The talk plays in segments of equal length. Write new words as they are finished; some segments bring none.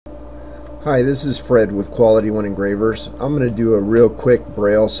Hi, this is Fred with Quality One Engravers. I'm going to do a real quick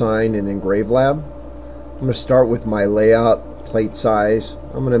Braille sign in Engravelab. I'm going to start with my layout, plate size.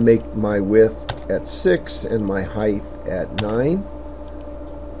 I'm going to make my width at 6 and my height at 9.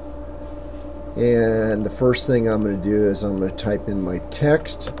 And the first thing I'm going to do is I'm going to type in my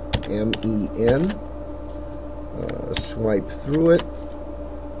text, MEN, swipe through it,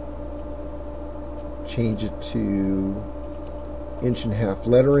 change it to 1.5"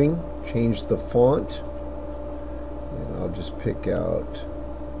 lettering, change the font, and I'll just pick out,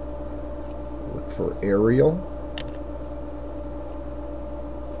 look for Arial.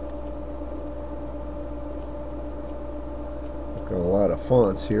 I've got a lot of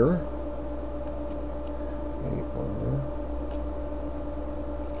fonts here.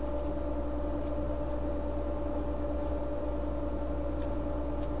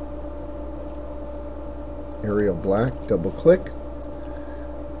 Arial Black, double click.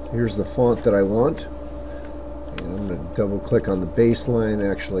 Here's the font that I want, and I'm going to double click on the baseline,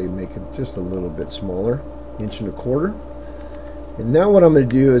 actually make it just a little bit smaller, 1.25". And now what I'm going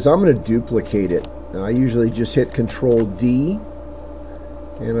to do is I'm going to duplicate it. Now I usually just hit Control D,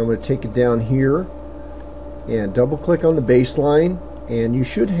 and I'm going to take it down here and double click on the baseline, and you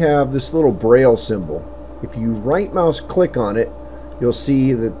should have this little Braille symbol. If you right mouse click on it, you'll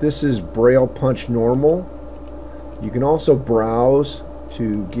see that this is Braille Punch Normal. You can also browse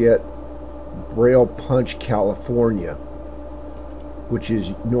to get Braille Punch California, which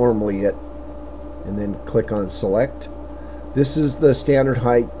is normally it, and then click on select. This is the standard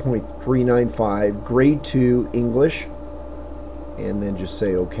height, 0.395, grade 2 English, and then just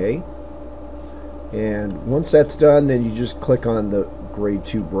say OK. And once that's done, then you just click on the grade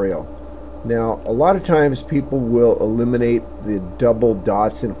 2 Braille. Now a lot of times people will eliminate the double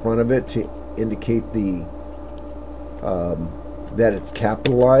dots in front of it to indicate the that it's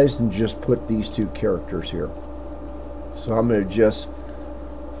capitalized, and just put these two characters here. So I'm going to just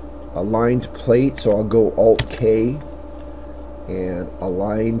align to plate, so I'll go Alt K and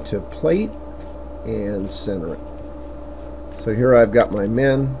align to plate and center it. So here I've got my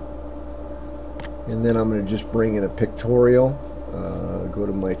men, and then I'm going to just bring in a pictorial, go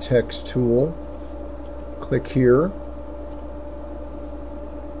to my text tool, click here,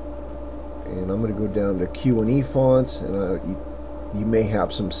 and I'm going to go down to Q&E fonts, and you may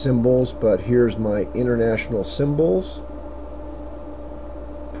have some symbols, but here's my international symbols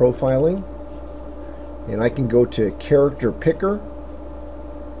profiling, and I can go to character picker.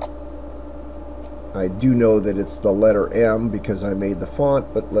 I do know that it's the letter M because I made the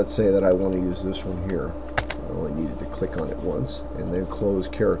font, but let's say that I want to use this one here. I only needed to click on it once, and then close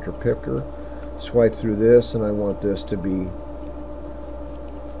character picker, swipe through this, and I want this to be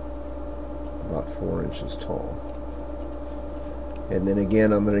about 4 inches tall. And then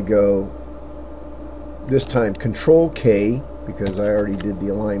again, I'm going to go this time Control K because I already did the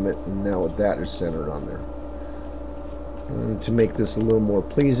alignment, and now that is centered on there. And to make this a little more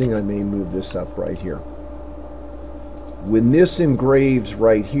pleasing, I may move this up right here. When this engraves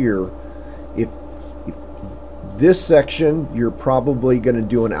right here, if this section, you're probably going to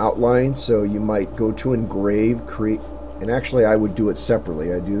do an outline, so you might go to engrave, create, and actually I would do it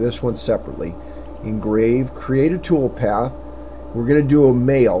separately. I do this one separately. Engrave, create a toolpath. We're going to do a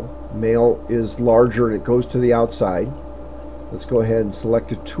male. Male is larger and it goes to the outside. Let's go ahead and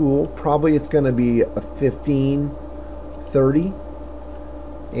select a tool. Probably it's going to be a 1530,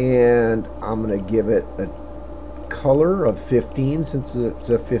 and I'm going to give it a color of 15 since it's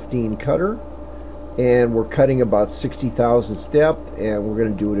a 15 cutter, and we're cutting about 60 thousandths depth, and we're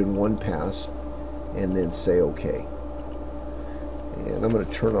going to do it in one pass, and then say OK. And I'm going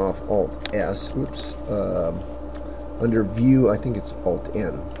to turn off Alt S. Oops. Under View, I think it's Alt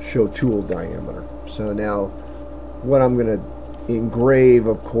N, Show Tool Diameter. So now what I'm going to engrave,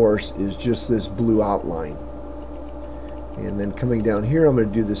 of course, is just this blue outline. And then coming down here, I'm going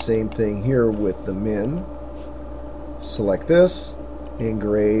to do the same thing here with the men. Select this,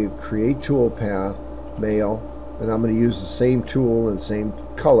 engrave, create toolpath, male, and I'm going to use the same tool and same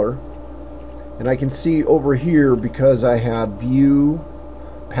color. And I can see over here, because I have View,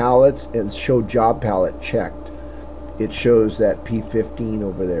 Palettes, and Show Job Palette checked, it shows that P15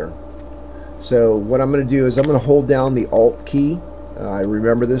 over there. So what I'm going to do is I'm going to hold down the Alt key. I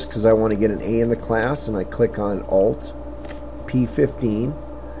remember this because I want to get an A in the class, and I click on Alt, P15,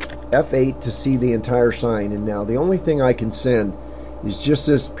 F8 to see the entire sign. And now the only thing I can send is just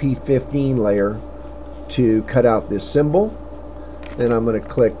this P15 layer to cut out this symbol. Then I'm going to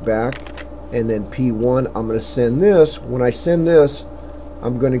click back, and then P1, I'm going to send this. When I send this,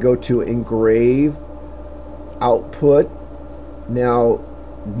 I'm going to go to Engrave, Output. Now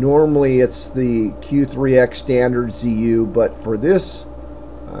Normally it's the Q3X standard ZU, but for this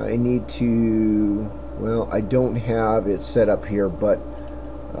I need to, well, I don't have it set up here, but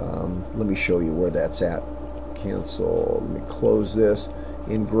let me show you where that's at. Cancel. Let me close this.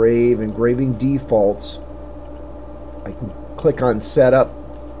 Engraving defaults. I can click on setup,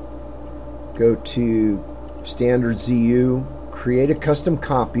 go to standard ZU, create a custom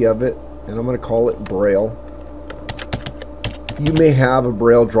copy of it, and I'm going to call it Braille. You may have a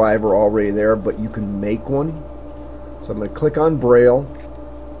Braille driver already there, but you can make one. So I'm going to click on Braille,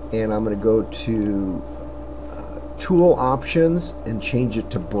 and I'm going to go to tool options and change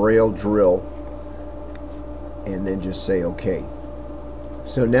it to Braille drill, and then just say OK.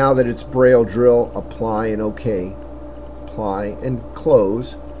 So now that it's Braille drill, apply and OK. Apply and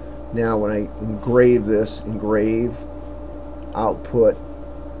close. Now when I engrave this, engrave, output,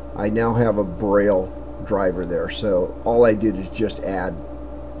 I now have a Braille driver there. So all I did is just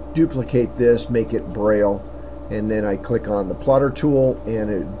duplicate this, make it Braille, and then I click on the plotter tool and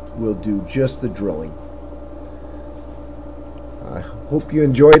it will do just the drilling. I hope you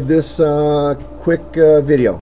enjoyed this quick video.